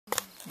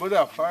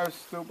Buddha 5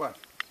 stupas.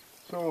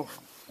 So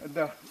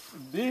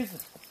this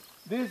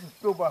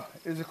stupa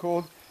is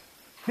called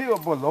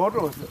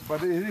Lotus,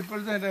 but it is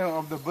representative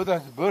of the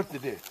Buddha's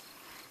birthday.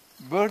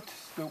 Birth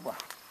stupa.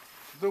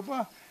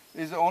 Stupa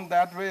is on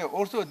that way.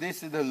 Also,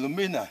 this is the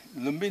Lumina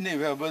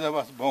where Buddha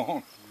was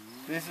born.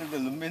 This is the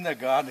Lumina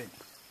Garden.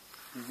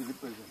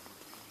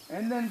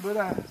 And then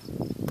Buddha,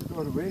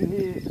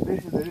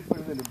 this is the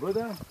representative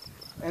Buddha.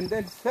 And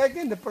then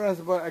second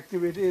principal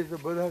activity is the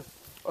Buddha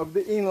of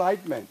the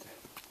enlightenment.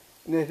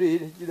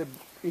 The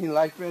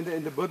enlightenment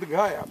in the Buddha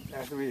Gaya,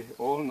 as we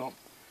all know.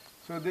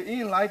 So the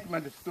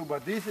enlightenment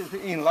stupa, this is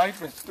the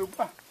enlightenment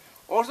stupa.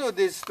 Also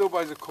this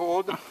stupa is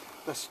called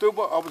the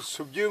stupa of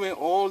subduing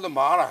all the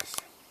maras,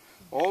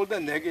 all the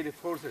negative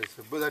forces.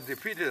 Buddha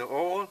defeated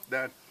all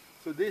that.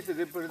 So this is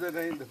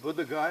representing the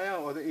Buddha Gaya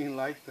or the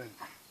enlightenment.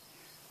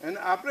 And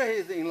after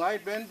his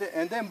enlightenment,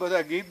 and then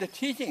Buddha gave the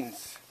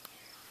teachings.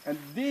 And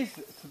this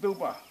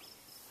stupa,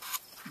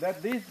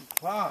 this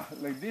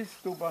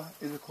stupa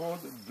is called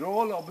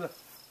Door of the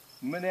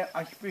many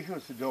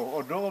auspicious door,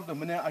 or door of the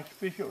many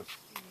auspicious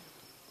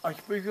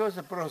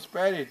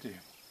prosperity,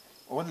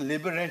 or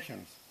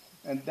liberations.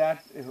 And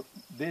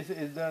this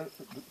is the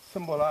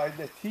symbolize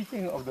the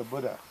teaching of the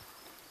Buddha.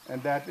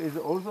 And that is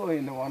also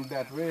in the one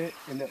that way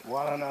in the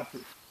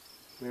Varanasi,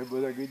 where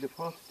Buddha gave the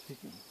first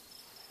teaching.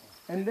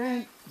 And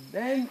then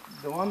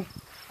the one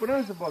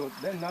principle,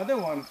 then another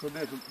one, so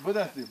there's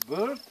Buddha's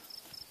birth,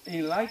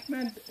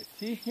 enlightenment,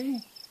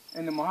 teaching,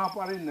 and the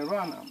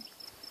Mahaparinirvana.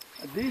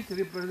 This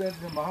represents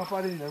the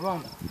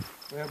Mahaparinirvana,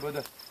 where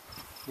Buddha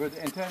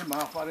entered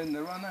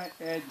Mahaparinirvana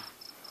at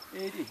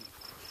 80,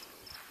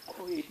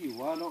 or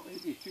 81 or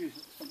 82,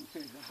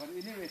 something like that. But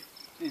anyway,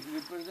 it's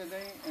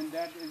representing, and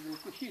that is the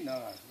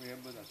Kushinara, where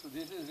Buddha. So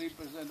this is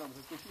representative of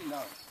the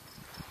Kushinara.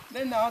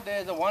 Then now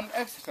there's one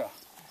extra.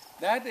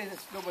 That is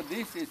stupa.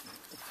 This is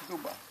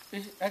stupa.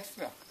 This is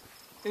extra.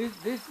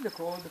 This is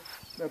called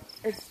the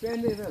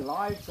extended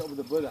lives of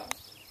the Buddha.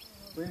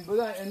 When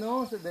Buddha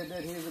announced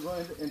that he is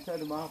going to enter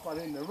the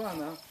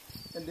Mahaparinirvana,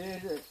 and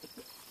there is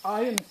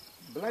a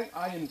black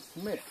iron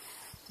smith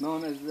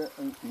known as the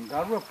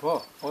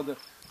Garvapa, or the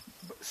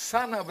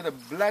son of the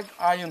black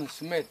iron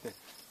smith,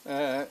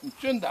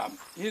 Chundam.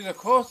 He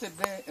requested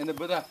there, and the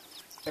Buddha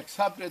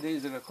accepted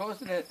his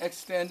request and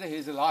extended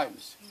his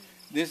lives.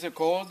 This is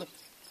called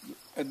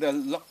the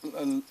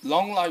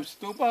long life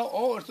stupa,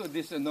 or also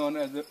this is known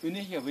as the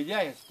Ushnisha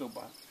Vijaya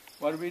stupa.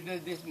 What we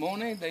did this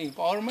morning, the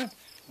empowerment,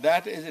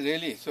 that is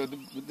really, so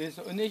this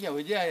Ushnisha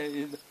Vijaya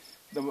is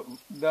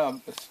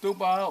the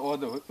stupa, or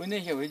the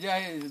Ushnisha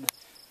Vijaya is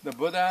the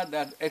Buddha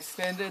that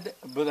extended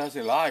Buddha's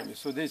life.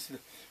 So this is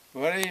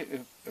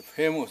very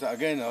famous.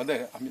 Again,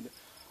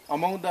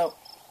 among the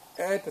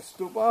 8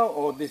 stupa,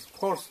 or this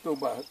 4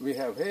 stupa we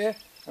have here,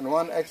 and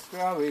one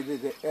extra we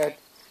did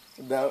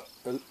the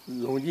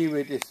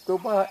longevity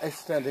stupa,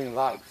 extending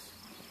lives.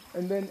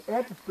 And then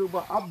 8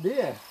 stupa up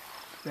there,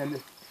 then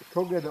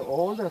together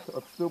all the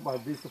stupa,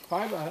 these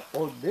 5 are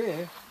all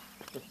there,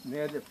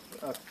 near the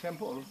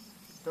temple.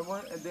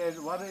 So there's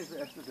what is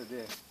after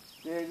there?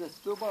 There is a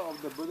stupa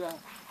of the Buddha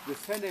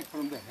descended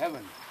from the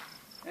heaven.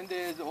 And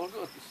there is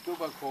also a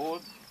stupa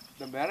called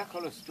the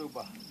miraculous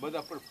stupa.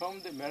 Buddha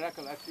performed the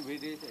miracle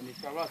activities in the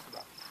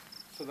Shavasana.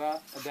 So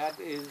that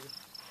is,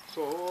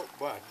 so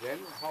what? Then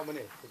how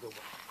many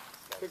stupa?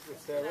 6 or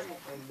 7,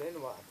 and then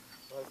what?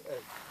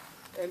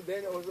 And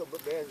then also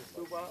there's a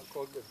stupa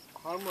called the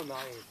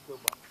harmonizing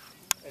stupa.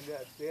 And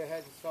there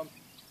has some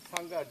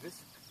Sangha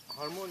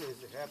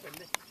disharmonies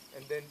happened,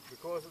 and then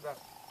because of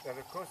the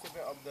request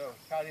of the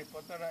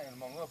Shariputra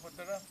and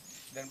Mangaputra,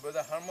 then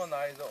Buddha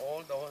harmonized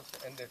all those,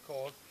 and they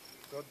called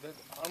the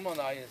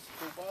harmonized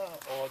stupa,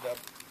 or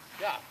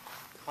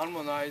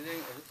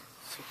harmonizing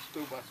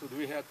stupa. So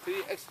we have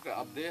 3 extra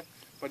up there,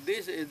 but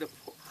this is the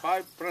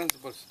 5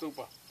 principal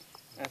stupa.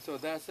 And so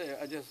that's it.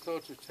 I just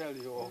thought to tell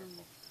you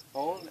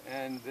all,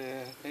 and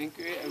thank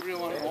you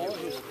everyone, all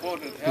who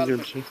supported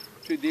help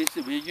to this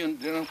vision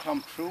didn't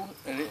come true,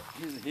 and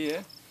he's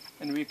here,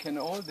 and we can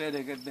all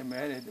dedicate the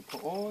merit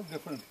for all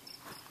different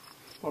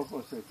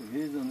purposes,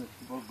 reasons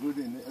for good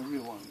in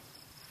everyone.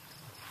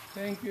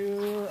 Thank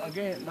you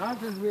again. Now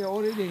since we're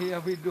already here,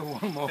 we do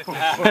one more.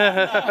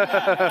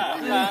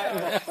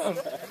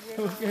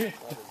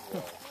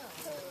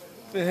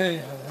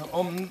 Okay.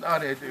 Om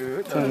Are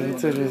Du.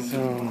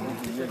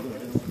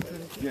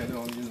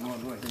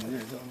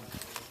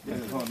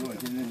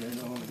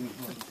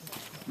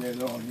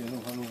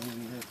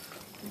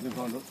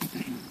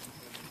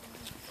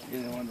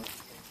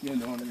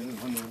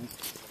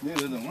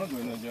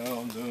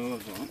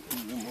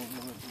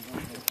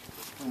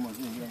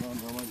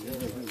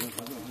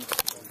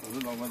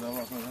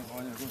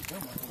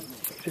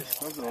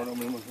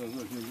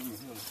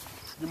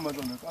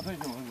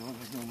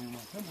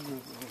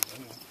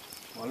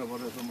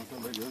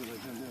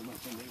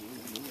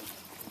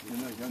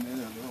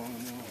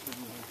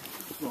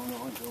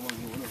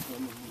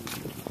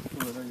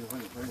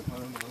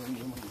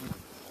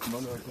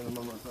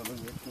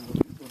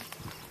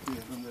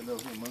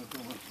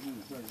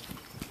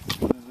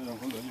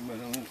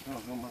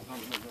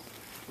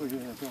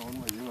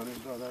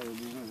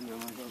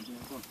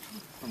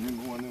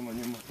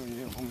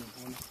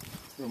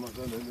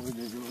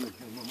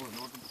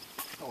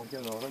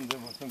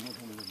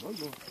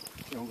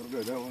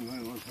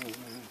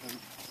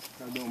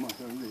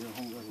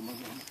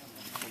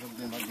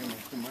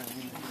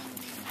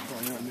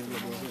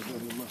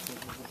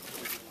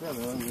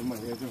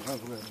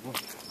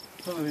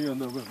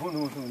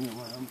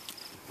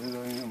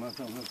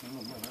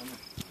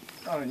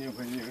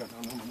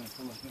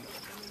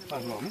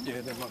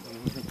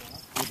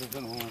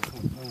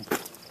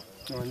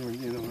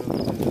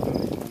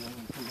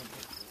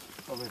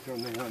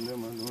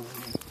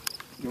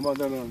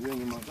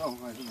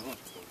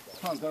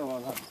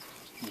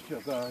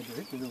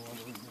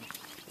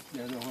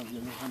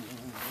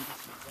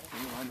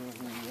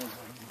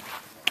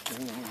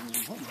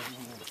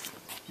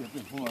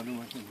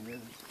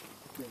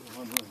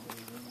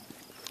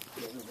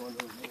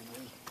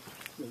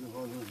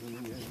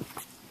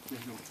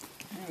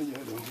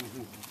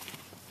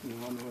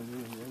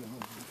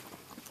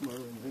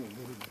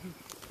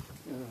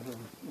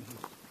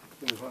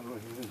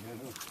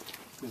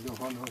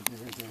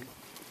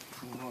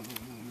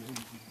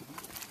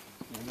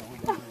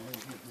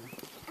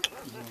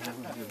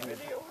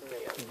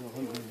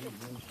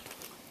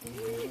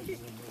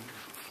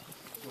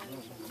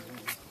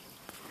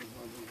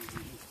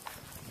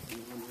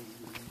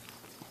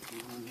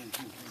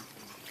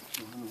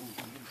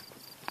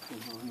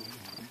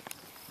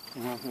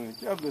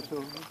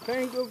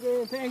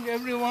 Thank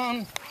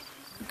everyone.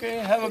 Okay,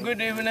 have a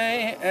good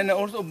evening and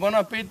also bon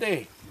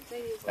appetit.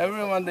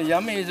 Everyone, the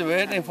yummy is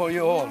waiting for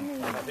you all.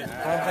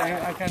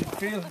 I can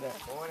feel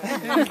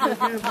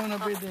that. Bon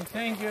appetit.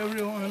 Thank you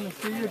everyone.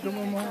 See you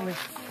tomorrow morning.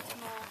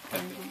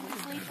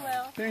 Sleep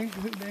well. Thank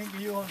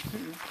you all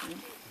too.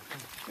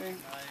 Thank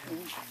you.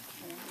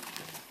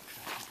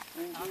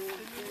 See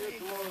you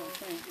tomorrow.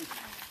 Thank you.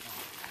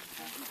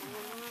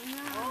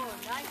 Oh,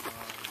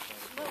 nice.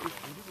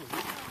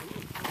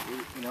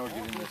 Now we're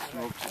getting the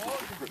smoke, just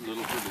a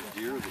little bit of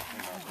deer that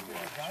came out from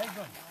there.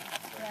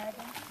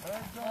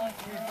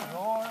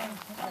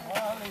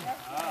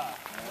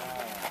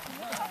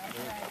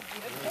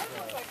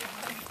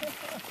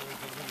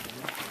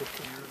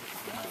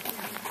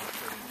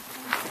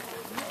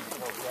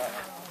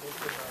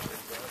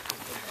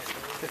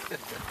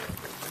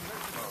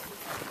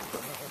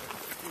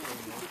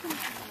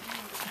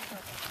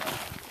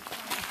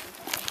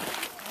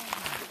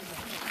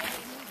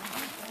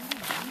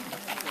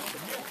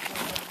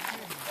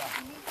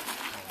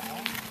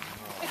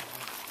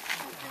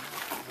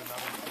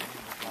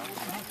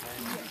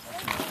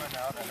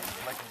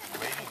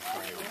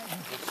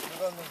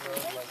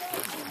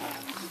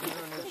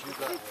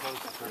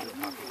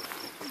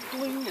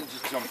 Bling, and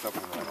just jumped up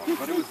and went off.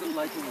 But it was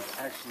like it was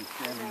actually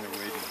standing there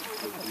waiting.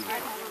 It was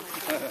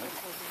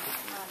beautiful.